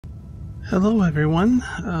Hello everyone,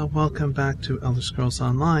 welcome back to Elder Scrolls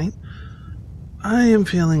Online. I am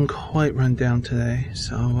feeling quite run down today,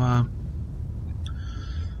 so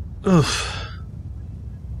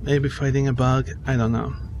maybe fighting a bug, I don't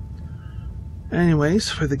know. Anyways,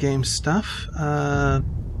 for the game stuff,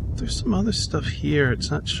 there's some other stuff here,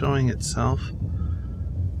 it's not showing itself.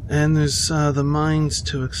 And there's the mines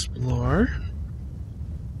to explore.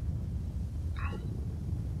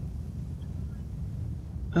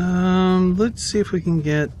 Let's see if we can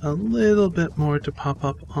get a little bit more to pop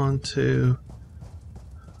up onto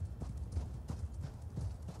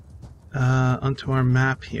our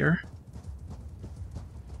map here.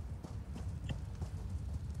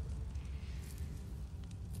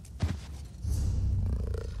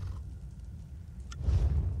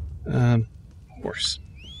 Horse.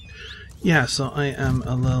 Yeah, so I am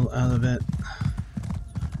a little out of it.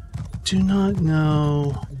 Do not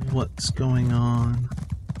know what's going on,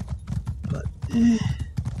 but we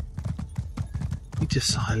just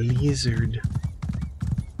saw a lizard.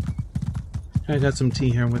 I got some tea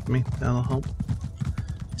here with me, that'll help.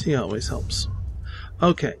 Tea always helps.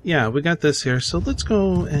 Okay, yeah, we got this here, so let's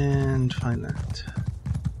go and find that.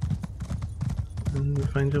 And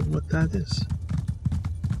find out what that is.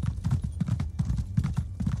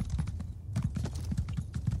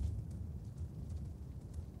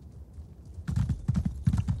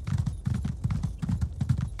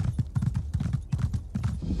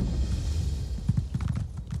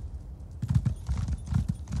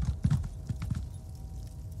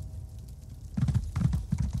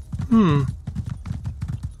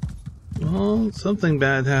 Well, something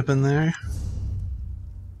bad happened there.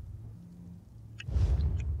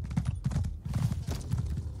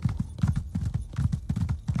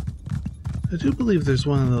 I do believe there's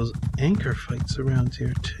one of those anchor fights around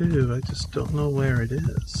here too. I just don't know where it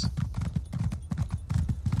is.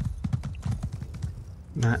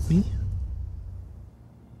 Not me?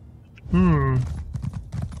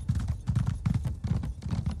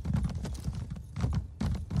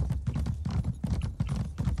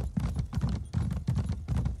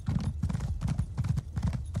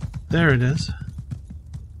 There it is.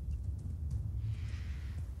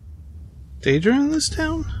 Daedra in this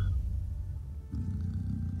town?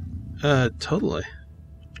 Totally.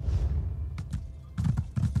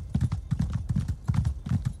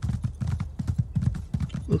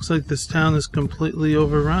 Looks like this town is completely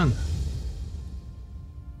overrun.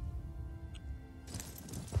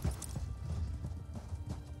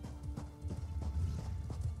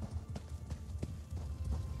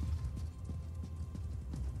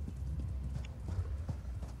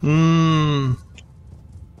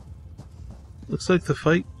 Looks like the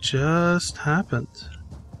fight just happened.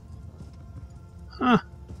 Huh.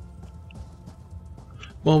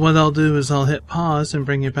 Well, what I'll do is I'll hit pause and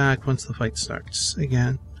bring you back once the fight starts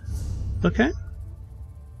again. Okay?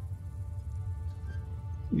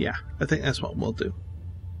 Yeah, I think that's what we'll do.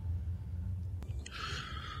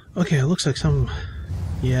 Okay, it looks like some...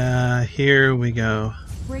 Yeah, here we go.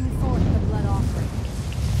 Bring forth the blood offering.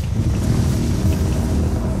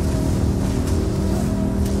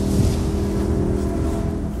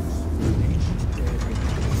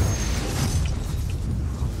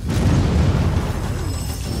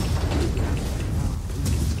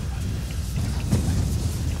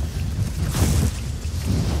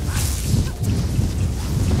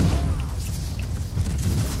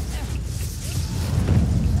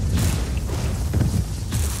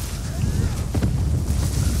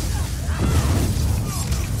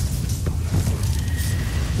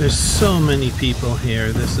 There's so many people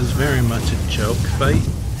here, this is very much a joke fight.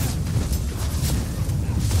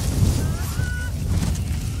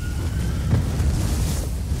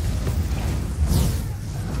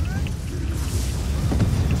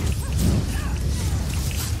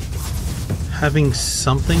 Having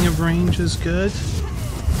something of range is good.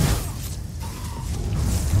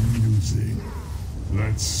 Amusing.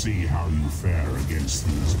 Let's see how you fare against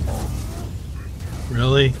these all.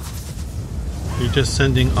 Really? You're just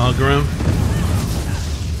sending Ogram?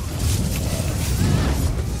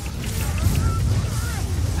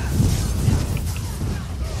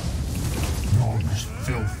 Knowledge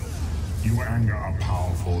filth. You anger a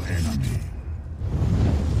powerful enemy.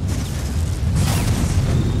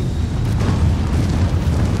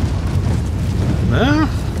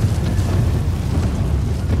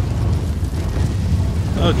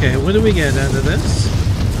 Okay, what do we get out of this?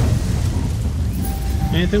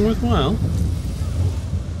 Anything worthwhile?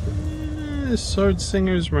 Sword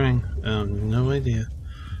Singer's Ring. No idea.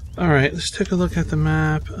 Alright, let's take a look at the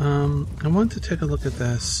map. I want to take a look at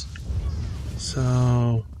this.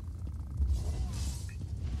 So...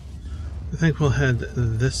 I think we'll head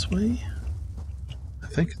this way. I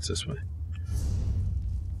think it's this way.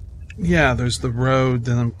 Yeah, there's the road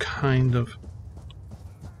that I'm kind of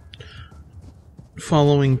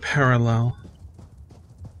following parallel.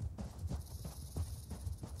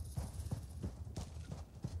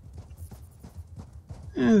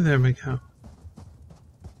 And there we go.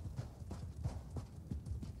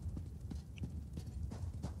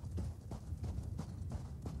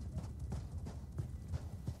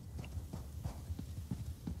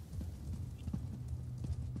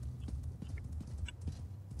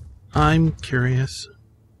 I'm curious.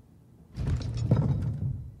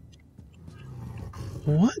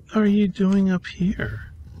 What are you doing up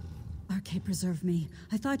here? Arcade, preserve me.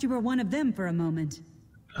 I thought you were one of them for a moment.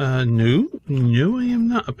 No, I am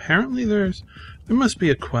not. Apparently there must be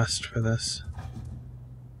a quest for this.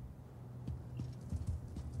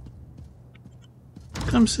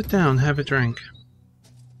 Come sit down, have a drink.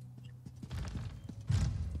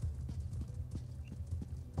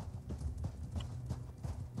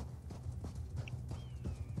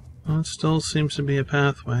 Well, it still seems to be a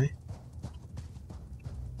pathway.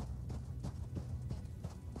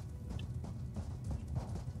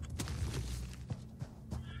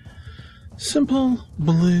 Simple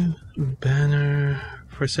blue banner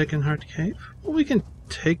for Forsaken Heart Cave. Well, we can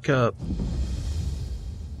take up.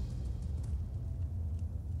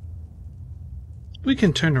 We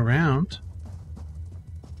can turn around.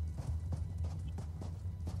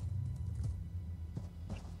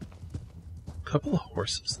 Couple of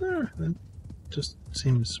horses there? That just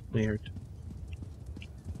seems weird.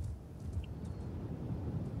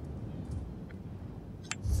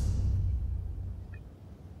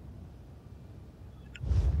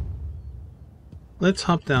 Let's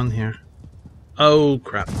hop down here. Oh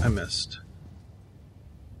crap, I missed.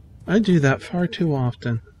 I do that far too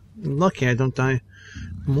often. Lucky I don't die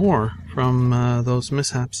more from those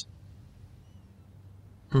mishaps.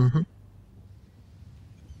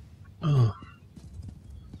 Oh.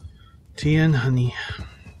 Tea and honey.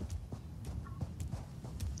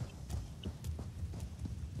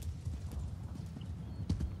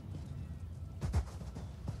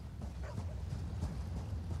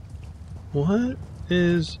 What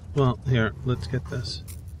is... Well, here, let's get this.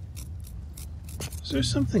 Is there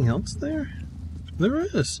something else there? There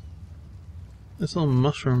is. This little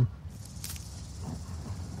mushroom.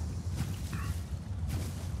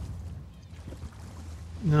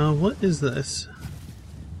 Now, what is this?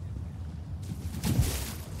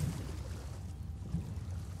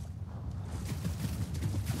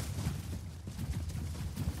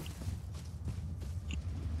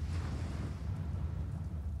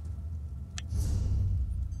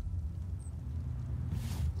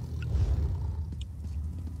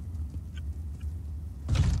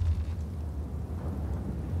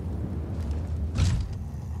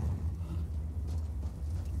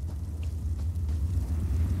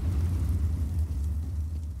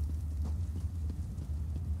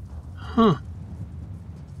 Huh.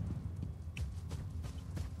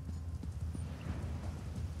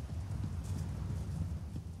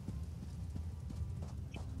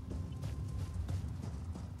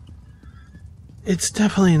 It's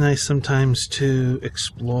definitely nice sometimes to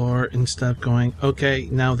explore instead of going, okay,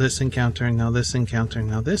 now this encounter, now this encounter,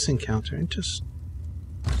 now this encounter, and just...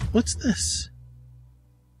 What's this?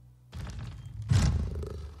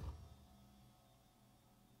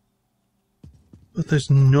 But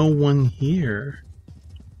there's no one here.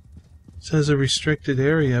 It says a restricted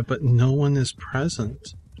area, but no one is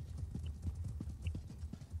present.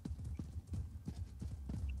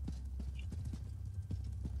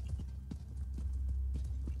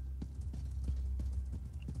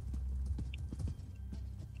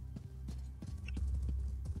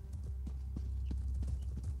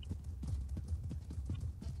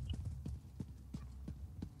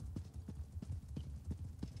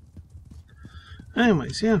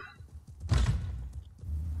 Anyways, yeah.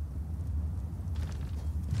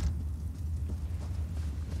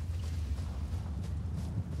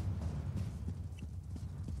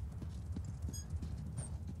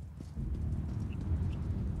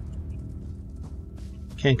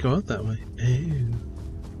 Can't go out that way. Oh.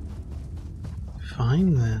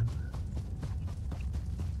 Fine then.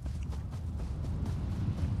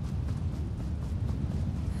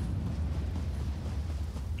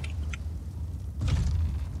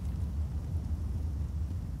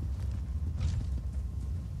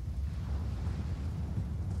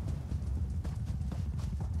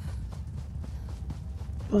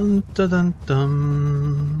 Dun dun dun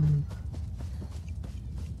dun.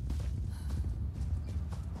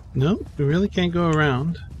 Nope, we really can't go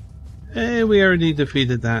around. Hey, we already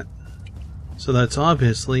defeated that. So that's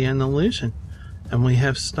obviously an illusion. And we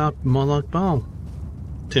have stopped Moloch Ball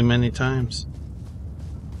too many times.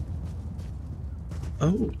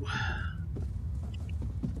 Oh.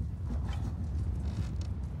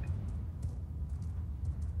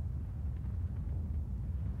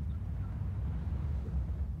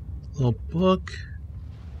 Little book.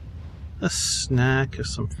 A snack of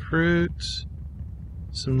some fruit.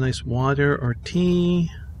 Some nice water or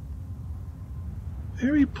tea.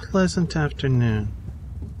 Very pleasant afternoon.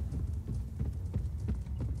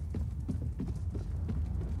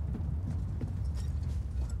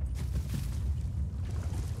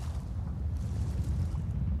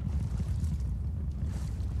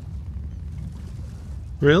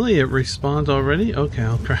 Really? It respawned already? Okay,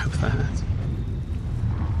 I'll grab that.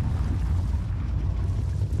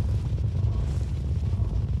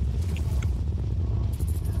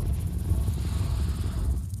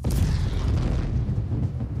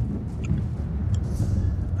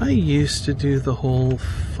 I used to do the whole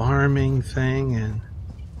farming thing and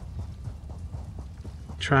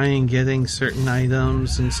try and getting certain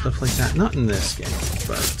items and stuff like that. Not in this game,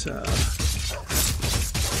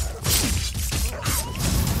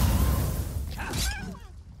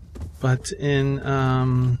 but in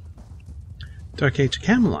Dark Age of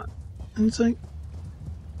Camelot. And it's like,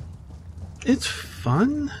 it's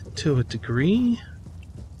fun to a degree,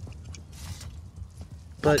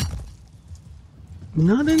 but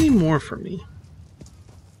not anymore for me.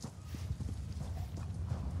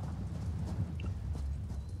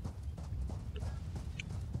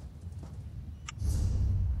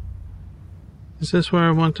 Is this where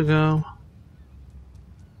I want to go?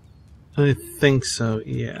 I think so,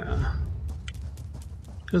 yeah.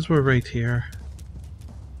 Because we're right here.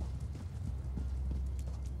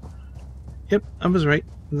 Yep, I was right.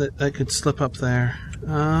 That I could slip up there.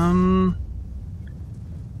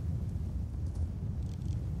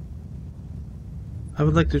 I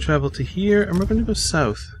would like to travel to here, and we're going to go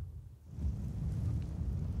south.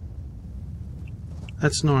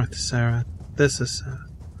 That's north, Sarah. This is south.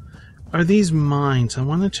 Are these mines? I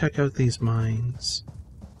want to check out these mines.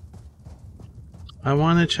 I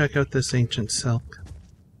want to check out this ancient silk.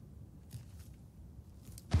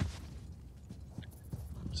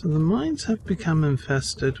 So the mines have become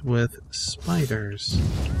infested with spiders.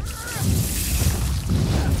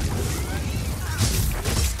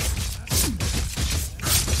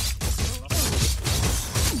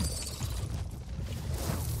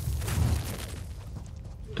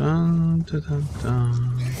 Dun, dun, dun,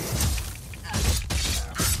 dun.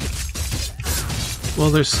 Well,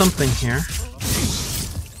 there's something here.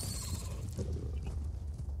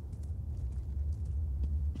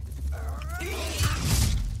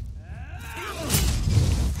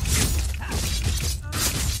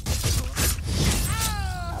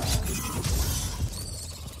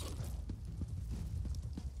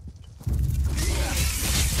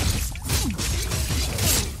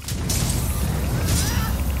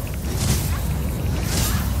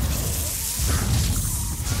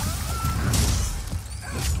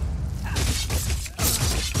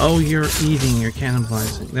 Oh, you're eating, you're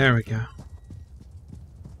cannibalizing. There we go.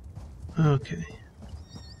 Okay.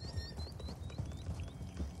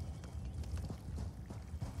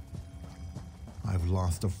 I've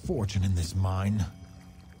lost a fortune in this mine.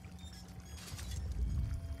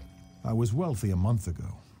 I was wealthy a month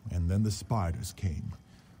ago, and then the spiders came.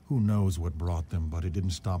 Who knows what brought them, but it didn't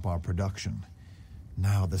stop our production.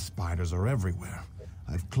 Now the spiders are everywhere.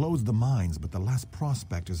 I've closed the mines, but the last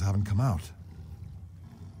prospectors haven't come out.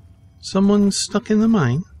 Someone's stuck in the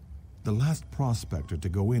mine? The last prospector to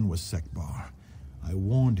go in was Sekbar. I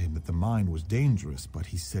warned him that the mine was dangerous, but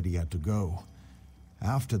he said he had to go.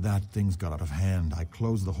 After that, things got out of hand. I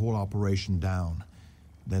closed the whole operation down.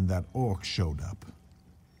 Then that orc showed up.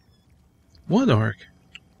 What orc?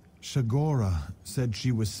 Shagora said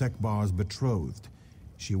she was Sekbar's betrothed.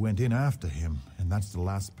 She went in after him, and that's the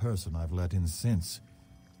last person I've let in since.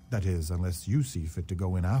 That is, unless you see fit to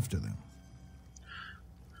go in after them.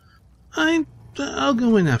 I'll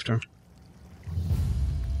go in after him.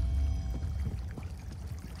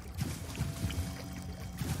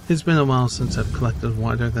 It's been a while since I've collected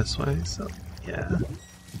water this way, so yeah.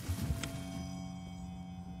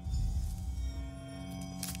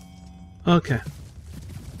 Okay.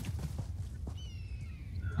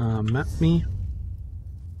 Map me.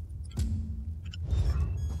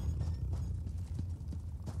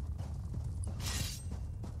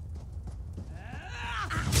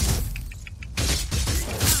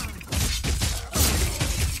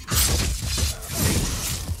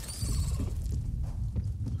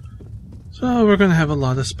 So we're going to have a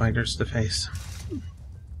lot of spiders to face.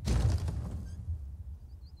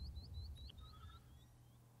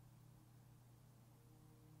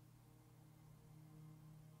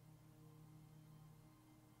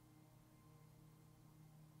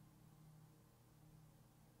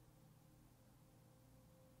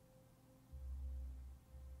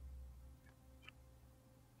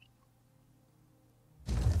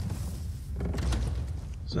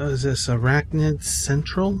 So is this Arachnid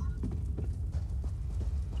Central?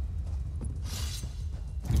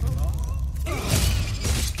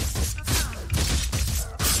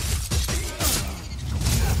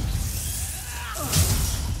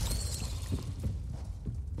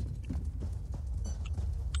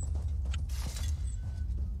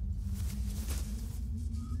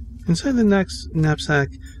 Inside the next knapsack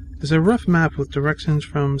is a rough map with directions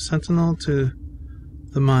from Sentinel to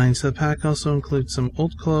the mines. The pack also includes some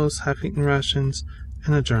old clothes, half-eaten rations,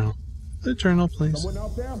 and a journal. The journal, please. Someone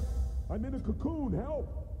out there? I'm in a cocoon. Help!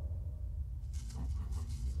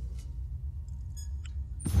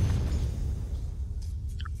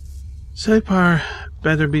 Segpar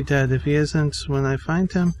better be dead. If he isn't, when I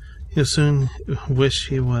find him, he'll soon wish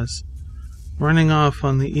he was. Running off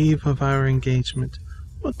on the eve of our engagement.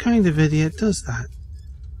 What kind of idiot does that?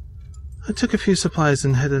 I took a few supplies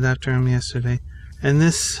and headed after him yesterday, and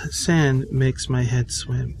this sand makes my head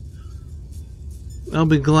swim. I'll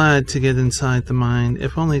be glad to get inside the mine,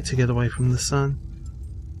 if only to get away from the sun.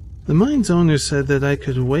 The mine's owner said that I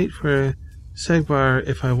could wait for Segpar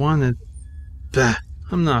if I wanted. Bah,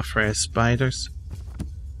 I'm not afraid of spiders.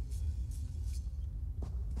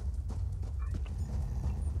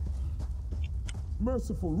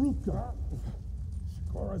 Merciful Ruka.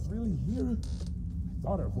 Shikara's really here? I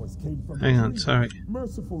thought her voice came from Hang on, sorry.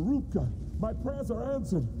 Merciful Ruka, my prayers are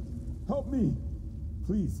answered. Help me.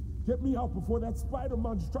 Please, get me out before that spider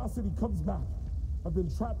monstrosity comes back. I've been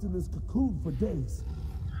trapped in this cocoon for days.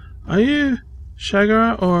 Are you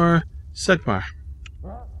Shagara or Segpar?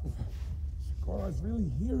 Shikara's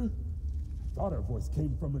really here? I thought her voice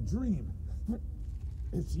came from a dream.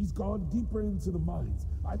 If she's gone deeper into the mines,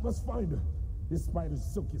 I must find her. This spider's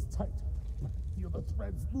silk is tight. I feel the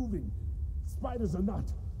threads moving. Spiders are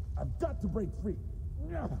not. I've got to break free.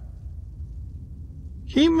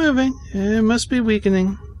 Keep moving. It must be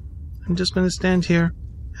weakening. I'm just going to stand here,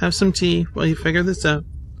 have some tea while you figure this out.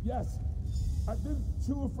 Yes. I've been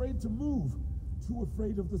too afraid to move. Too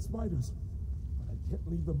afraid of the spiders. But I can't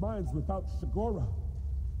leave the mines without Shigora.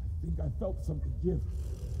 I think I felt something give.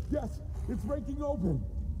 Yes, it's breaking open.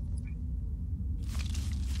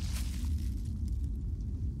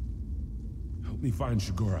 Help me find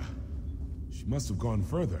Shigora. She must have gone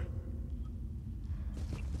further.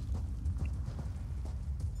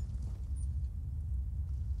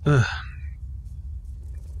 Ugh.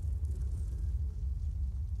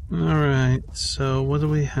 Alright, so what do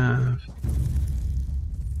we have?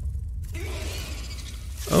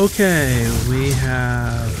 Okay, we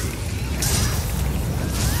have...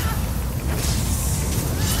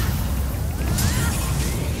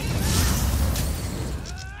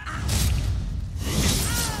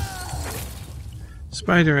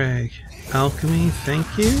 Spider egg. Alchemy, thank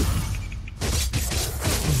you.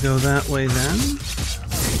 We'll go that way then.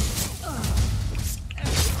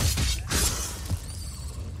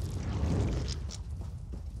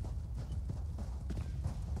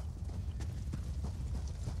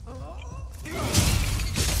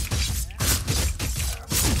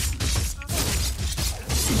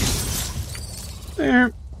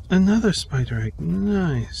 There, another spider egg.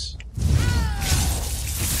 Nice.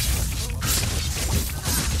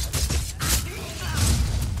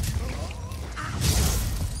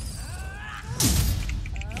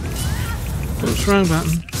 Oops, wrong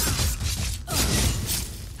button.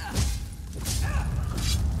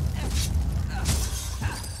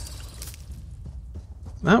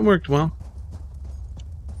 That worked well.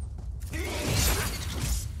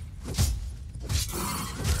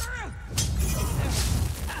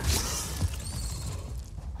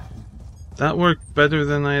 That worked better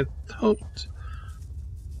than I had hoped.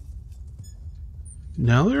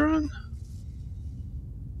 Now they're on?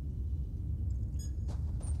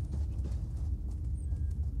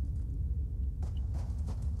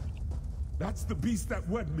 That's the beast that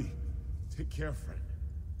wed me. Take care, friend.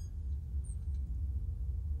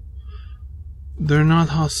 They're not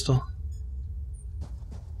hostile.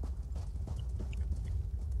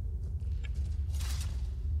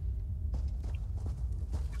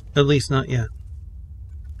 At least not yet.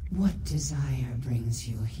 What desire brings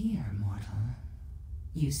you here, mortal?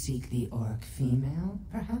 You seek the orc female,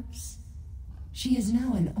 perhaps? She is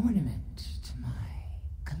now an ornament to my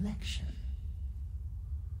collection.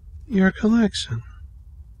 Your collection?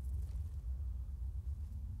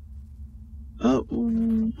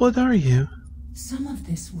 What are you? Some of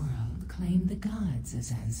this world claim the gods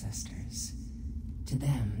as ancestors. To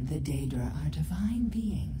them, the Daedra are divine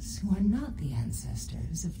beings who are not the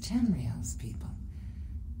ancestors of Tamriel's people.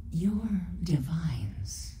 Your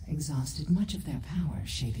divines exhausted much of their power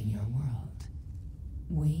shaping your world.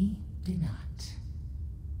 We did not.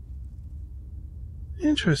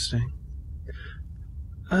 Interesting.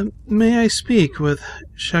 May I speak with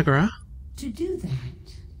Shagara? To do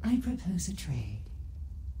that, I propose a trade.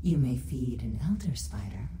 You may feed an elder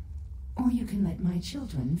spider, or you can let my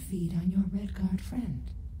children feed on your Red Guard friend.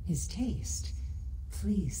 His taste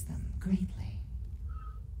pleased them greatly.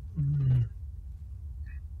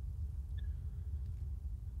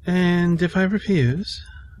 And if I refuse?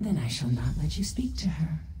 Then I shall not let you speak to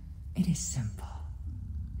her. It is simple.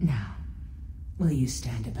 Now, will you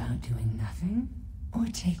stand about doing nothing, or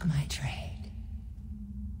take my trade?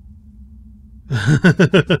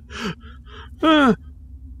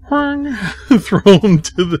 Throw him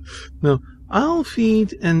to the... No, I'll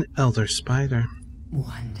feed an elder spider.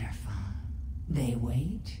 Wonderful. They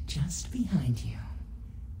wait just behind you.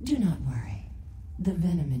 Do not worry. The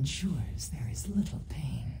venom ensures there is little pain.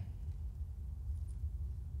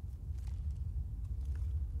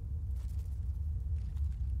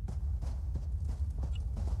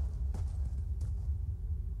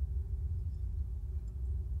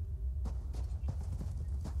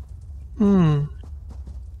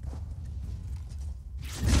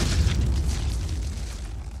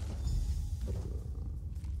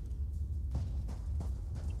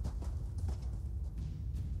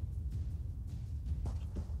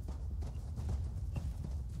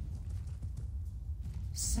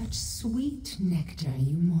 Such sweet nectar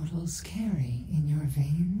you mortals carry in your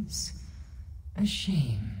veins. A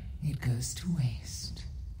shame it goes to waste.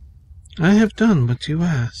 I have done what you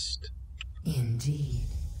asked. Indeed.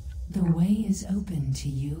 The way is open to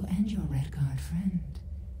you and your Red Guard friend.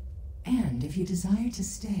 And if you desire to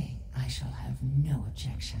stay, I shall have no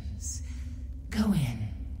objections. Go in.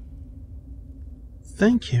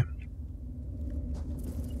 Thank you.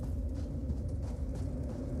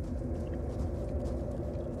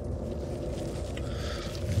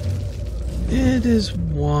 It is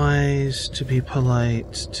wise to be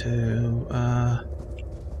polite to a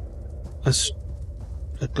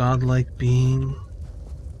godlike being.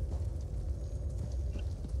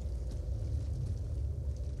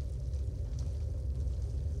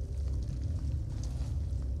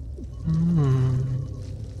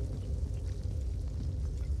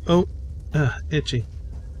 Oh, itchy.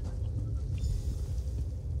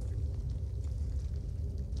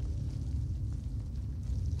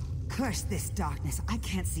 Curse this darkness, I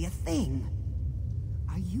can't see a thing.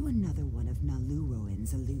 Are you another one of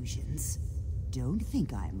Naluroan's illusions? Don't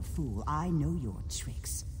think I am a fool, I know your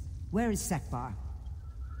tricks. Where is Sekbar?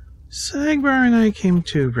 Sagbar and I came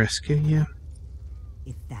to rescue you.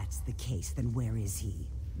 If that's the case, then where is he?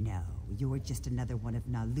 No, you're just another one of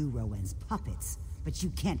Naluroan's puppets. But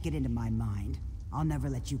you can't get into my mind. I'll never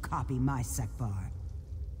let you copy my Sekbar.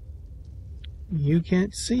 You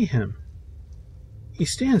can't see him. He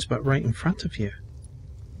stands but right in front of you.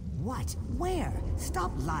 What? Where?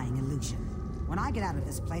 Stop lying, illusion. When I get out of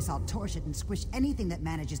this place, I'll torch it and squish anything that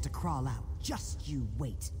manages to crawl out. Just you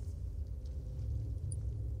wait.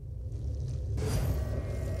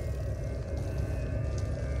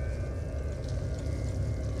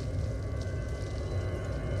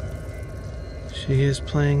 She is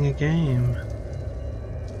playing a game.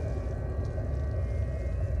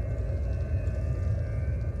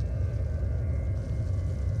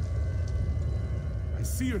 I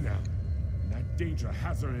see her now, and that danger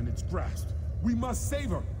has her in its grasp. We must save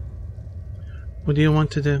her! What do you want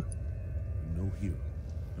to do? I'm no hero,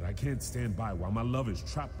 but I can't stand by while my love is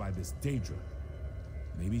trapped by this danger.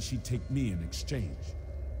 Maybe she'd take me in exchange.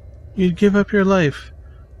 You'd give up your life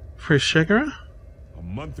for Shigara? A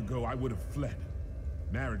month ago, I would have fled.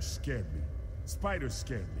 Marriage scared me. Spiders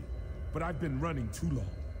scared me. But I've been running too long.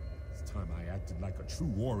 It's time I acted like a true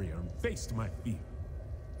warrior and faced my fear.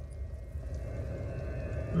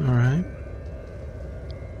 Alright.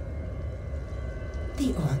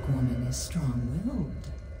 The Orc woman is strong-willed.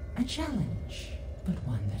 A challenge, but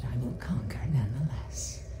one that I will conquer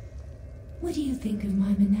nonetheless. What do you think of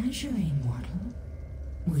my menagerie, mortal?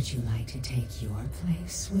 Would you like to take your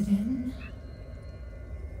place within?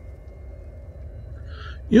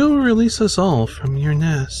 You'll release us all from your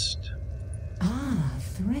nest. Ah,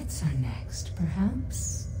 threats are next,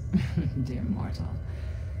 perhaps? Dear mortal,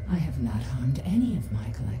 I have not harmed any of my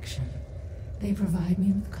collection. They provide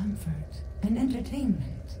me with comfort and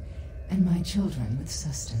entertainment, and my children with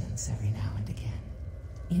sustenance every now and again.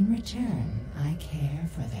 In return, I care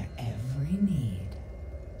for their every need.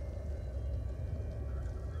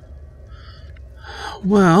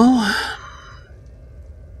 Well,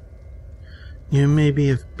 you may be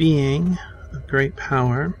a being of great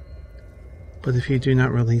power, but if you do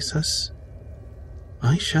not release us,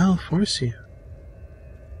 I shall force you.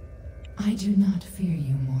 I do not fear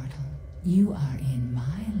you, mortal. You are in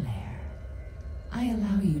my lair. I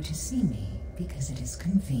allow you to see me because it is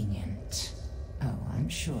convenient. Oh, I'm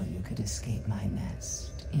sure you could escape my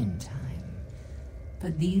nest in time.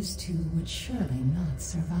 But these two would surely not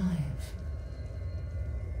survive.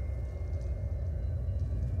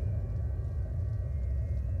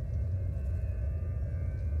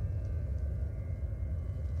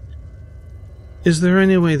 Is there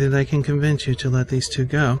any way that I can convince you to let these two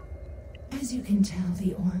go? As you can tell,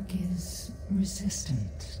 the orc is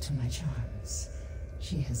resistant to my charms.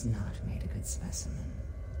 She has not made a good specimen.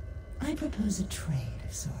 I propose a trade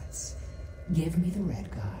of sorts. Give me the red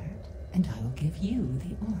guard, and I will give you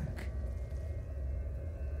the orc.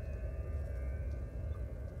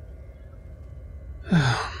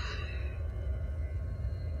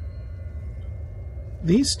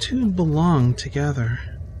 These two belong together.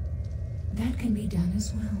 That can be done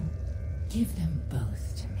as well. Give them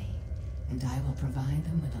both to me, and I will provide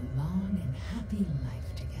them with a long and happy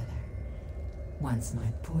life together. Once my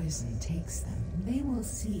poison takes them, they will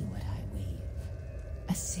see what I weave.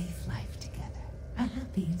 A safe life together, a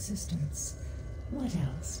happy existence. What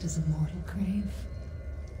else does a mortal crave?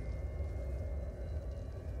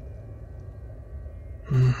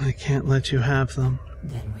 I can't let you have them.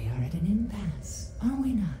 Then we are at an impasse, are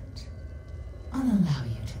we not? I'll allow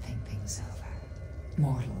you to think things over.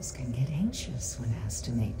 Mortals can get anxious when asked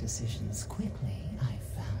to make decisions quickly, I've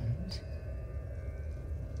found.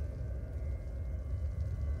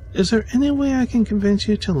 Is there any way I can convince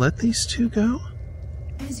you to let these two go?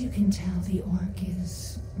 As you can tell, the orc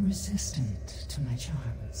is resistant to my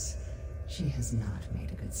charms. She has not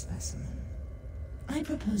made a good specimen. I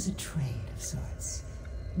propose a trade of sorts.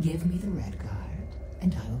 Give me the red guard,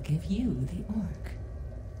 and I will give you the orc.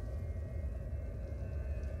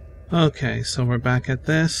 Okay, so we're back at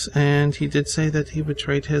this, and he did say that he would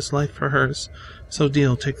trade his life for hers. So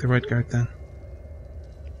deal, take the red guard then.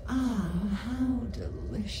 Ah, how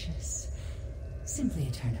delicious. Simply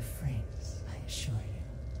a turn of phrase, I assure you.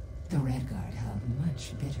 The red guard held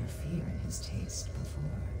much bitter fear in his taste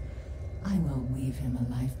before. I will weave him a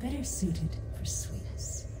life better suited for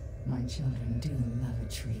sweetness. My children do love a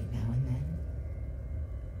treat now and then.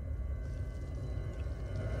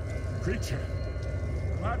 Creature,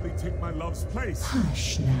 gladly take my love's place.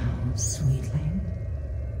 Hush now, sweetling.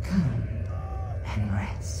 Come and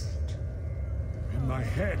rest. In my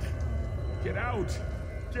head. Get out!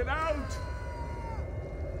 Get out!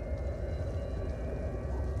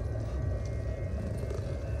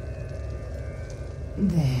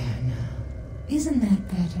 There now. Isn't that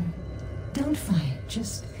better? Don't fight,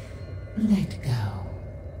 just let go.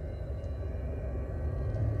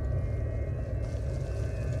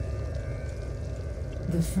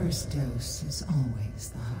 The first dose is always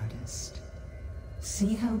the hardest.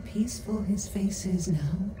 See how peaceful his face is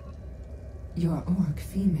now? Your orc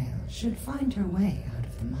female should find her way out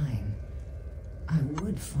of the mine. I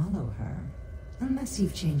would follow her, unless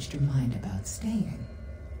you've changed your mind about staying.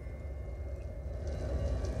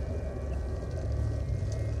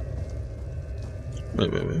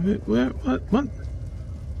 Wait, where, what?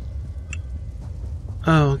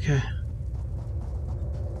 Oh, okay.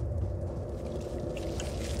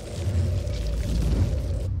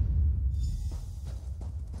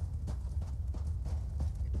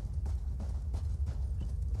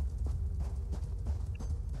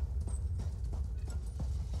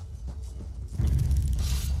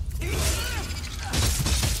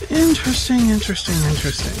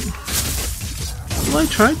 Interesting. Well, I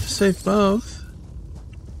tried to save both.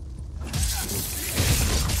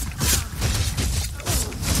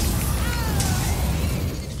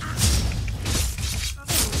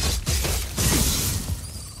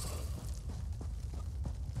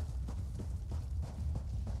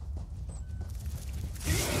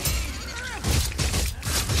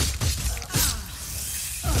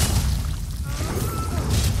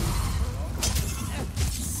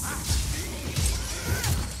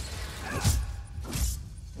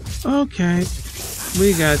 Okay,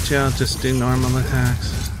 we got you. I'll just do normal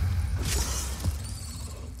attacks.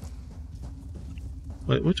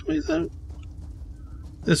 Wait, which way is that?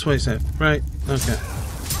 This way's it, right? Okay.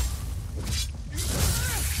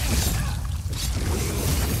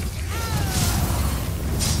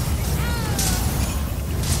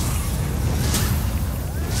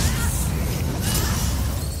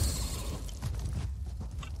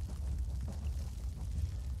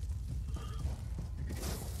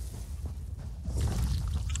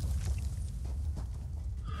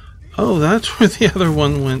 Oh, that's where the other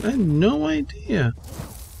one went. I had no idea.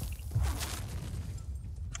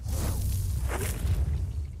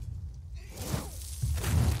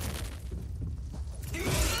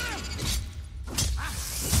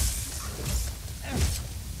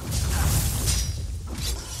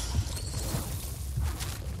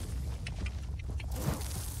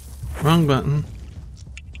 Wrong button.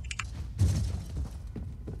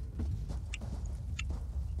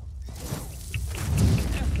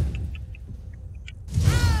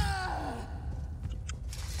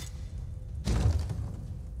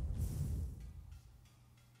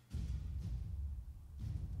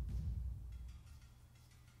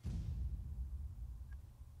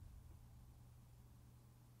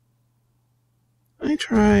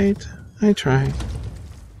 I tried.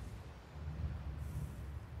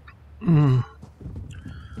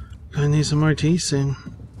 Gonna need some more tea soon.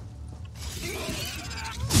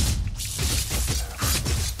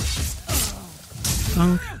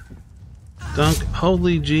 Dunk.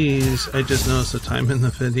 Holy jeez, I just noticed the time in the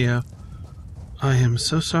video. I am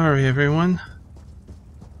so sorry, everyone.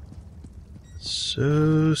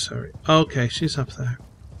 So sorry. Okay, she's up there.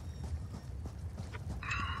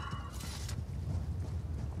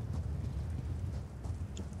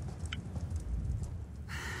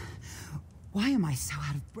 Why am I so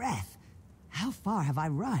out of breath? How far have I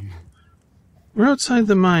run? We're outside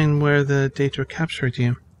the mine where the Daedra captured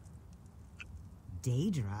you.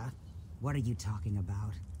 Daedra? What are you talking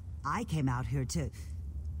about? I came out here to...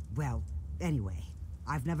 Well, anyway,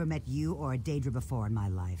 I've never met you or a Daedra before in my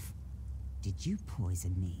life. Did you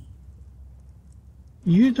poison me?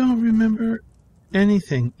 You don't remember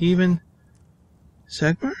anything, even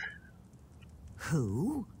Segbar?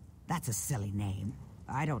 Who? That's a silly name.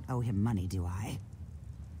 I don't owe him money, do I?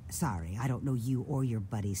 Sorry, I don't know you or your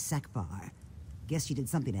buddy Sekbar. Guess you did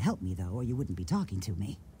something to help me, though, or you wouldn't be talking to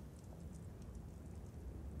me.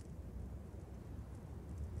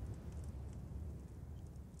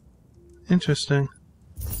 Interesting.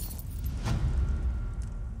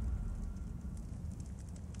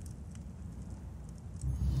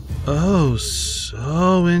 Oh,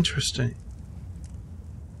 so interesting.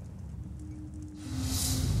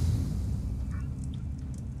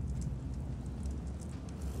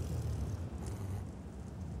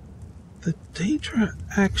 The Daedra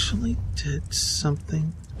actually did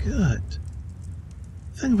something good.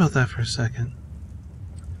 Think about that for a second.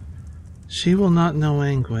 She will not know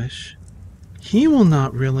anguish. He will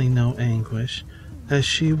not really know anguish, as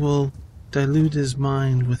she will dilute his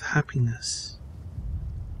mind with happiness.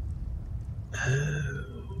 Oh.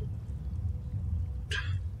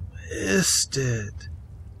 Twisted.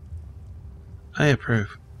 I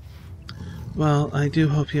approve. Well, I do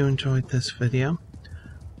hope you enjoyed this video.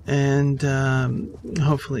 And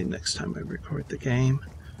hopefully next time I record the game,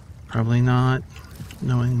 probably not,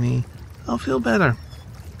 knowing me, I'll feel better.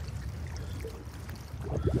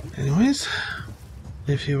 Anyways,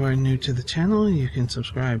 if you are new to the channel, you can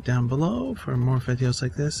subscribe down below for more videos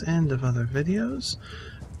like this and of other videos.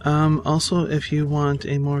 Also, if you want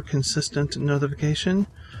a more consistent notification,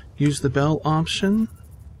 use the bell option.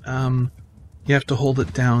 You have to hold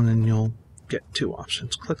it down and you'll get two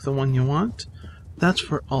options. Click the one you want. That's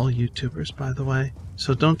for all YouTubers, by the way.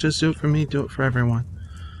 So don't just do it for me, do it for everyone.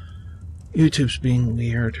 YouTube's being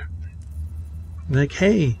weird. Like,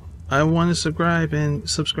 hey, I want to subscribe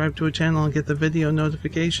to a channel and get the video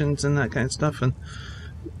notifications and that kind of stuff and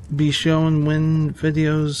be shown when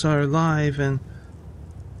videos are live. And,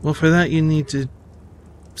 well, for that you need to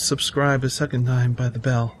subscribe a second time by the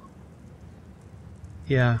bell.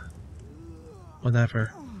 Yeah.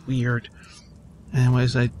 Whatever. Weird.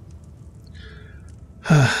 Anyways,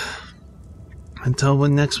 until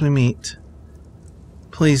when next we meet,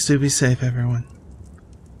 please do be safe, everyone.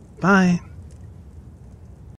 Bye.